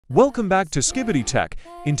Welcome back to SKIBIDI Tech.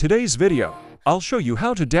 In today's video, I'll show you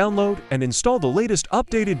how to download and install the latest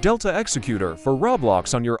updated Delta Executor for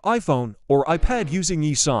Roblox on your iPhone or iPad using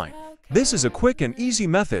eSign. This is a quick and easy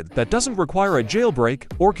method that doesn't require a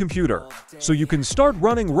jailbreak or computer, so you can start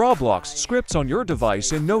running Roblox scripts on your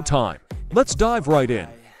device in no time. Let's dive right in.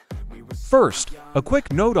 First, a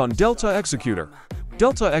quick note on Delta Executor.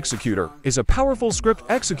 Delta Executor is a powerful script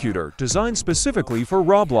executor designed specifically for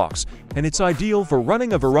Roblox, and it's ideal for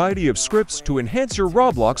running a variety of scripts to enhance your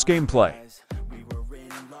Roblox gameplay.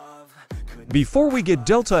 Before we get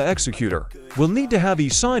Delta Executor, we'll need to have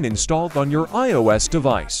eSign installed on your iOS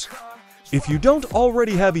device. If you don't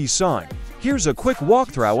already have eSign, here's a quick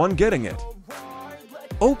walkthrough on getting it.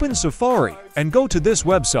 Open Safari and go to this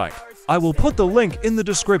website. I will put the link in the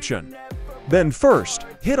description. Then first,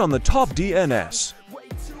 hit on the top DNS.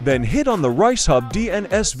 Then hit on the RiceHub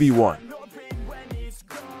DNS v1.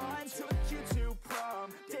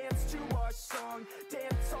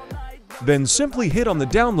 Then simply hit on the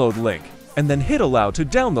download link, and then hit allow to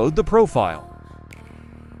download the profile.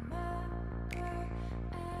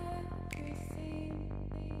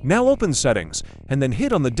 Now open Settings, and then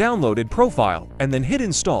hit on the downloaded profile, and then hit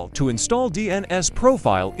Install to install DNS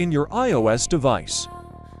profile in your iOS device.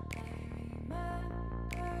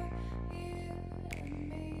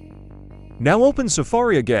 Now open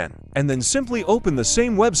Safari again, and then simply open the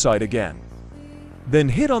same website again. Then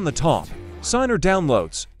hit on the top, Sign or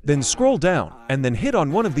Downloads, then scroll down, and then hit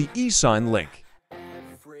on one of the eSign link.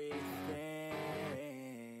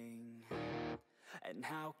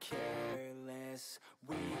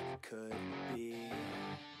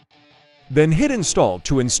 Then hit Install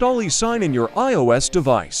to install eSign in your iOS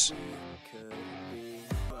device.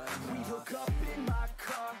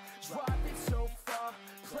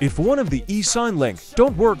 If one of the eSign link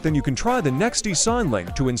don't work, then you can try the next eSign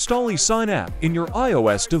link to install eSign app in your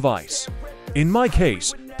iOS device. In my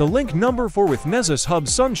case, the link number 4 with Nessus Hub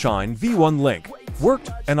Sunshine v1 link worked,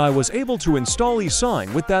 and I was able to install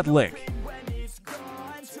eSign with that link.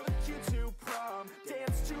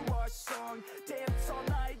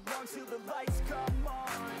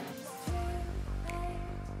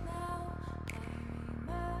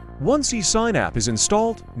 Once eSign app is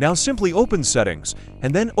installed, now simply open Settings,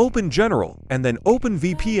 and then open General, and then open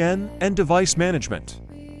VPN and Device Management.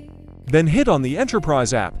 Then hit on the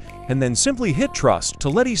Enterprise app, and then simply hit Trust to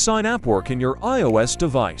let eSign app work in your iOS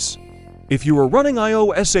device. If you are running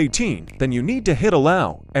iOS 18, then you need to hit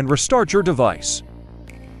Allow and restart your device.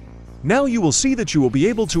 Now you will see that you will be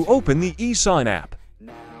able to open the eSign app.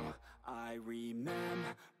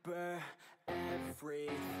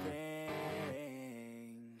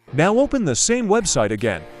 Now open the same website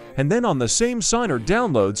again, and then on the same sign or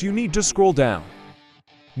downloads you need to scroll down.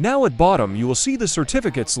 Now at bottom you will see the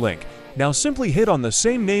certificates link. Now simply hit on the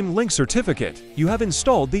same name link certificate you have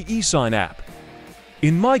installed the eSign app.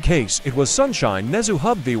 In my case it was Sunshine Nessus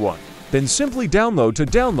Hub v1, then simply download to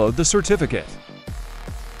download the certificate.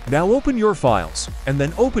 Now open your files, and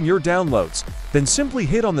then open your downloads, then simply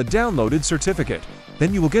hit on the downloaded certificate.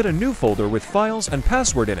 Then you will get a new folder with files and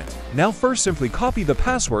password in it. Now first simply copy the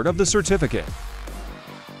password of the certificate.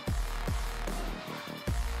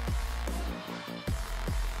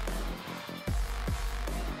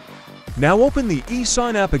 Now open the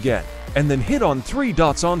eSign app again, and then hit on 3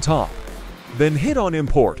 dots on top. Then hit on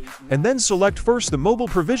Import, and then select first the mobile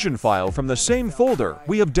provision file from the same folder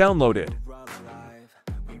we have downloaded.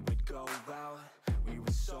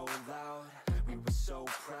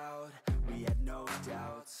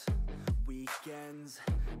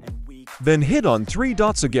 Then hit on 3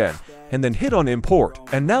 dots again, and then hit on Import,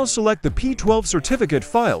 and now select the P12 certificate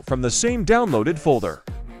file from the same downloaded folder.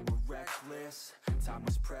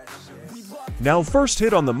 Now first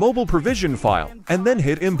hit on the mobile provision file, and then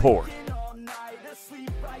hit Import.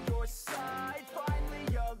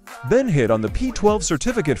 Then hit on the P12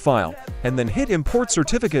 certificate file, and then hit Import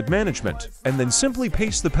Certificate Management, and then simply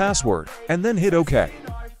paste the password, and then hit OK.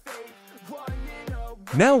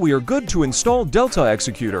 Now we are good to install Delta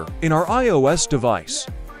Executor in our iOS device.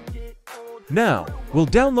 Now, we'll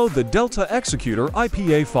download the Delta Executor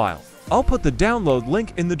IPA file. I'll put the download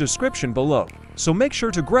link in the description below, so make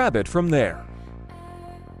sure to grab it from there.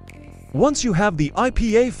 Once you have the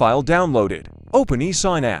IPA file downloaded, open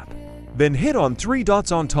eSign app. Then hit on 3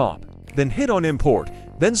 dots on top, then hit on Import,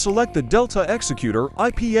 then select the Delta Executor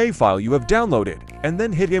IPA file you have downloaded, and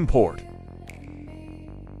then hit Import.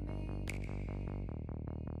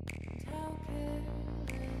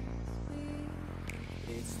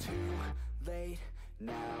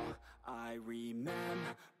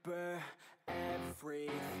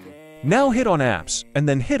 Now hit on Apps, and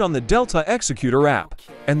then hit on the Delta Executor app.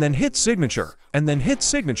 and then hit signature, and then hit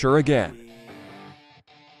signature again.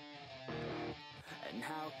 And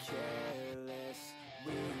how careless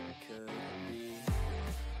we could be.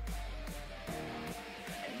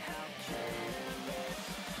 And how careless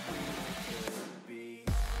we could be.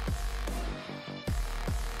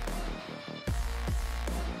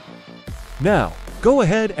 Now, go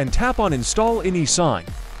ahead and tap on Install in eSign.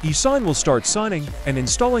 eSign will start signing and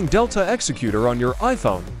installing Delta Executor on your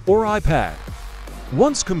iPhone or iPad.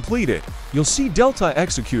 Once completed, you'll see Delta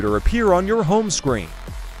Executor appear on your home screen.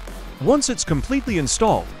 Once it's completely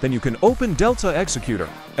installed, then you can open Delta Executor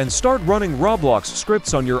and start running Roblox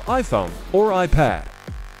scripts on your iPhone or iPad.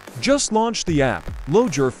 Just launch the app,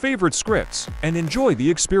 load your favorite scripts, and enjoy the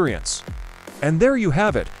experience. And there you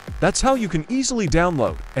have it. That's how you can easily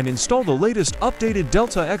download and install the latest updated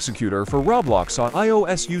Delta Executor for Roblox on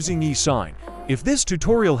iOS using eSign. If this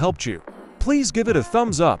tutorial helped you, please give it a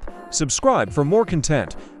thumbs up, subscribe for more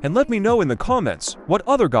content, and let me know in the comments what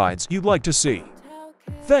other guides you'd like to see.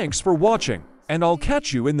 Thanks for watching, and I'll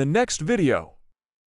catch you in the next video.